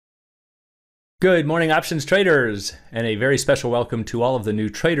Good morning, options traders, and a very special welcome to all of the new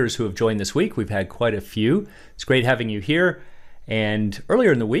traders who have joined this week. We've had quite a few. It's great having you here. And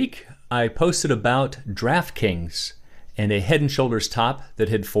earlier in the week, I posted about DraftKings and a head and shoulders top that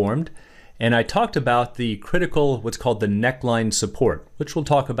had formed. And I talked about the critical, what's called the neckline support, which we'll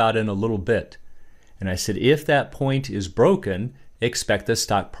talk about in a little bit. And I said, if that point is broken, expect the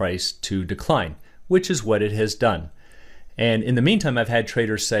stock price to decline, which is what it has done. And in the meantime, I've had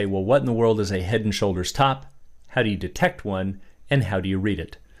traders say, well, what in the world is a head and shoulders top? How do you detect one? And how do you read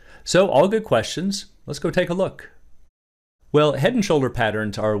it? So all good questions. Let's go take a look. Well, head and shoulder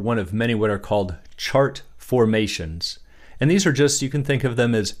patterns are one of many what are called chart formations. And these are just, you can think of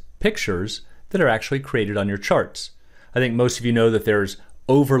them as pictures that are actually created on your charts. I think most of you know that there's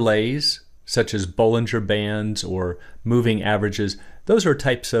overlays, such as Bollinger Bands or moving averages. Those are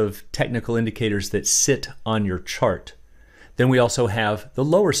types of technical indicators that sit on your chart. Then we also have the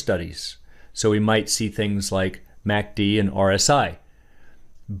lower studies. So we might see things like MACD and RSI.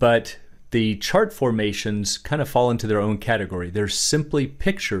 But the chart formations kind of fall into their own category. They're simply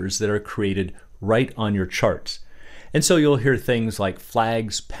pictures that are created right on your charts. And so you'll hear things like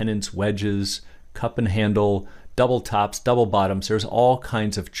flags, pennants, wedges, cup and handle, double tops, double bottoms. There's all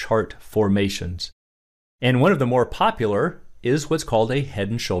kinds of chart formations. And one of the more popular is what's called a head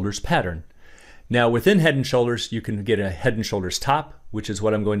and shoulders pattern. Now, within head and shoulders, you can get a head and shoulders top, which is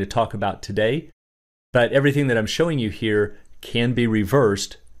what I'm going to talk about today. But everything that I'm showing you here can be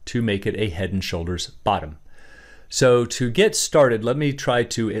reversed to make it a head and shoulders bottom. So to get started, let me try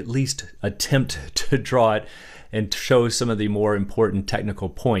to at least attempt to draw it and show some of the more important technical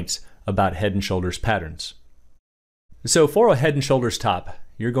points about head and shoulders patterns. So for a head and shoulders top,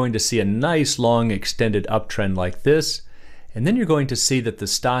 you're going to see a nice long extended uptrend like this. And then you're going to see that the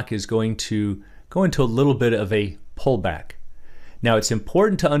stock is going to go into a little bit of a pullback. Now, it's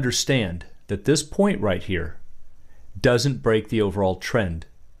important to understand that this point right here doesn't break the overall trend.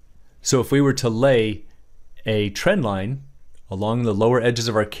 So if we were to lay a trend line along the lower edges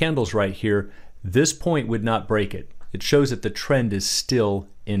of our candles right here, this point would not break it. It shows that the trend is still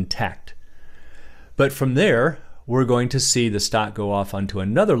intact. But from there, we're going to see the stock go off onto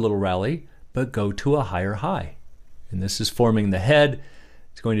another little rally, but go to a higher high. And this is forming the head.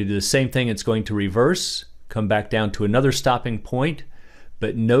 It's going to do the same thing. It's going to reverse, come back down to another stopping point.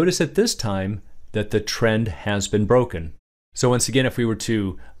 But notice at this time that the trend has been broken. So once again, if we were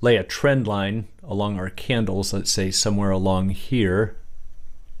to lay a trend line along our candles, let's say somewhere along here,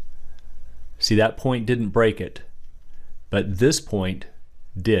 see that point didn't break it, but this point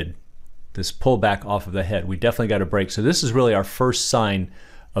did. This pullback off of the head, we definitely got a break. So this is really our first sign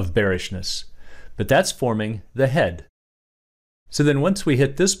of bearishness. But that's forming the head. So then once we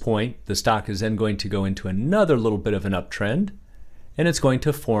hit this point, the stock is then going to go into another little bit of an uptrend, and it's going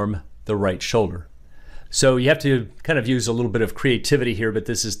to form the right shoulder. So you have to kind of use a little bit of creativity here, but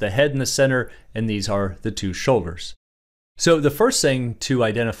this is the head in the center, and these are the two shoulders. So the first thing to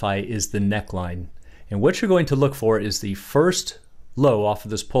identify is the neckline. And what you're going to look for is the first low off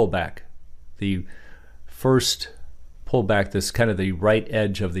of this pullback. The first pullback, this kind of the right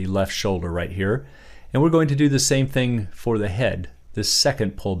edge of the left shoulder right here. And we're going to do the same thing for the head, this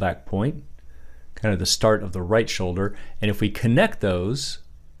second pullback point, kind of the start of the right shoulder. And if we connect those,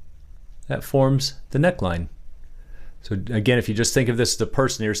 that forms the neckline. So again, if you just think of this as the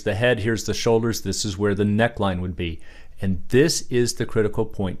person, here's the head, here's the shoulders, this is where the neckline would be. And this is the critical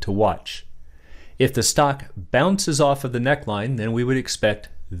point to watch. If the stock bounces off of the neckline, then we would expect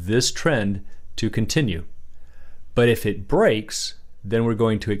this trend to continue. But if it breaks, then we're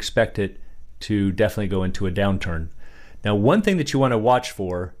going to expect it to definitely go into a downturn. Now, one thing that you want to watch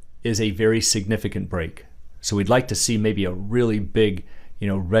for is a very significant break. So we'd like to see maybe a really big,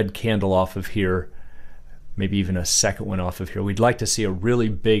 red candle off of here, maybe even a second one off of here. We'd like to see a really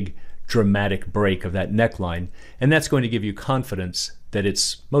big, dramatic break of that neckline, and that's going to give you confidence that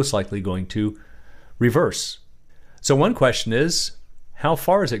it's most likely going to reverse. So one question is, how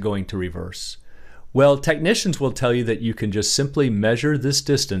far is it going to reverse? Well, technicians will tell you that you can just simply measure this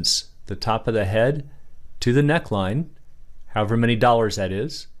distance, the top of the head to the neckline, however many dollars that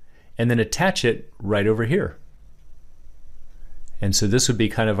is, and then attach it right over here. And so this would be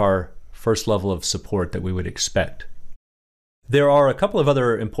kind of our first level of support that we would expect. There are a couple of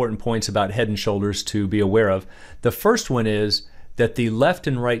other important points about head and shoulders to be aware of. The first one is that the left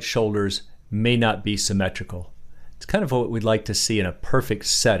and right shoulders may not be symmetrical. It's kind of what we'd like to see in a perfect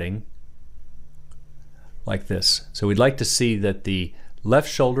setting like this. So we'd like to see that the left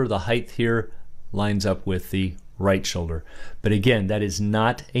shoulder, the height here, lines up with the right shoulder. But again, that is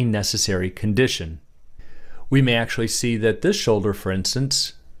not a necessary condition. We may actually see that this shoulder, for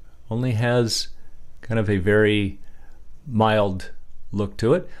instance, only has kind of a very mild look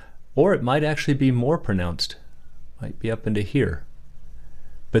to it, or it might actually be more pronounced, might be up into here.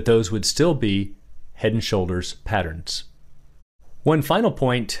 But those would still be head and shoulders patterns. One final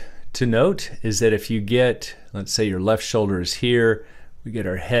point to note is that if you get, let's say your left shoulder is here, we get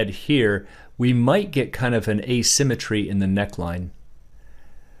our head here, we might get kind of an asymmetry in the neckline.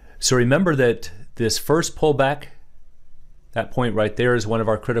 So remember that this first pullback, that point right there is one of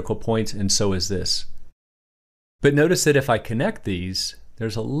our critical points, and so is this. But notice that if I connect these,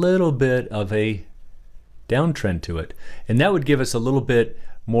 there's a little bit of a downtrend to it. And that would give us a little bit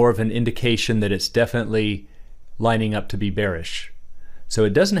more of an indication that it's definitely lining up to be bearish. So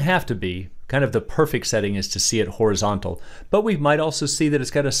it doesn't have to be. Kind of the perfect setting is to see it horizontal. But we might also see that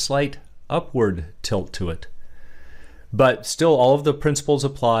it's got a slight upward tilt to it. But still, all of the principles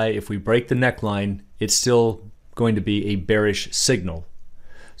apply. If we break the neckline, it's still going to be a bearish signal.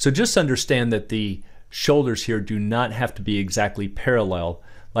 So just understand that the shoulders here do not have to be exactly parallel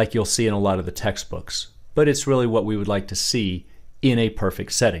like you'll see in a lot of the textbooks, but it's really what we would like to see in a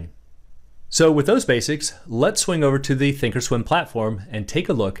perfect setting. So with those basics, let's swing over to the Thinkorswim platform and take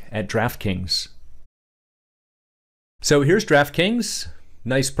a look at DraftKings. So here's DraftKings.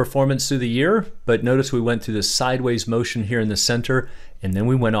 Nice performance through the year, but notice we went through this sideways motion here in the center, and then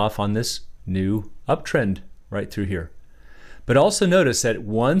we went off on this new uptrend right through here. But also notice that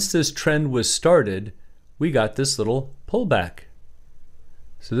once this trend was started, we got this little pullback.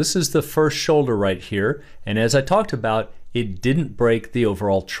 So this is the first shoulder right here, and as I talked about, it didn't break the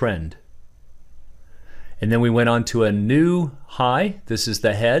overall trend. And then we went on to a new high. This is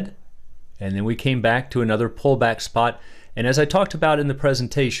the head, and then we came back to another pullback spot. And as I talked about in the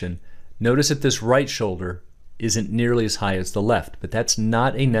presentation, notice that this right shoulder isn't nearly as high as the left, but that's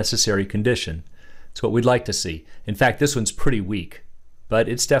not a necessary condition. It's what we'd like to see. In fact, this one's pretty weak, but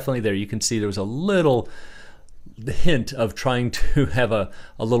it's definitely there. You can see there was a little hint of trying to have a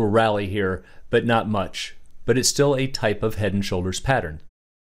little rally here, but not much. But it's still a type of head and shoulders pattern.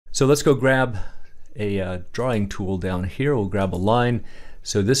 So let's go grab a drawing tool down here. We'll grab a line.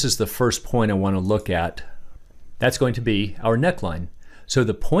 So this is the first point I want to look at. That's going to be our neckline. So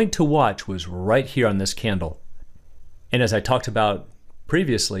the point to watch was right here on this candle. And as I talked about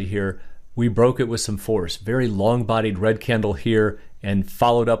previously here, we broke it with some force. Very long-bodied red candle here and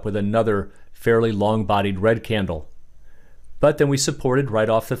followed up with another fairly long-bodied red candle. But then we supported right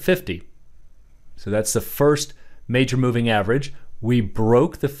off the 50. So that's the first major moving average. We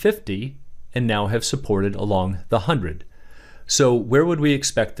broke the 50 and now have supported along the 100. So where would we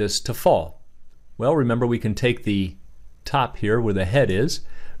expect this to fall? Well, remember we can take the top here where the head is,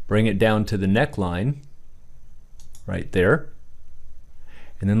 bring it down to the neckline right there.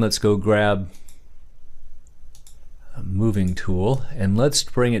 And then let's go grab a moving tool and let's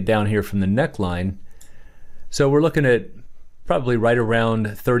bring it down here from the neckline. So we're looking at probably right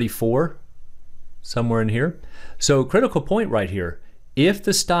around 34, somewhere in here. So critical point right here. If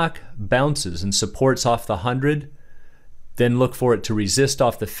the stock bounces and supports off the 100, then look for it to resist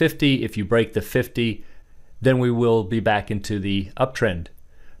off the 50. If you break the 50, then we will be back into the uptrend.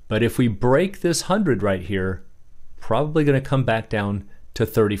 But if we break this 100 right here, probably going to come back down to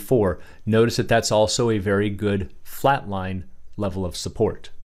 34. Notice that that's also a very good flatline level of support.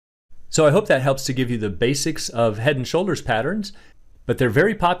 So I hope that helps to give you the basics of head and shoulders patterns, but they're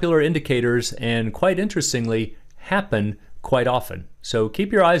very popular indicators and quite interestingly happen quite often. So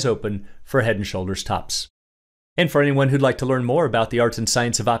keep your eyes open for head and shoulders tops. And for anyone who'd like to learn more about the art and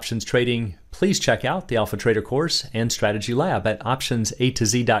science of options trading, please check out the Alpha Trader course and Strategy Lab at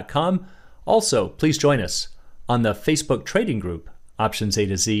optionsatoz.com. Also, please join us on the Facebook trading group, Options A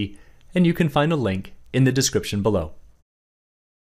to Z, and you can find a link in the description below.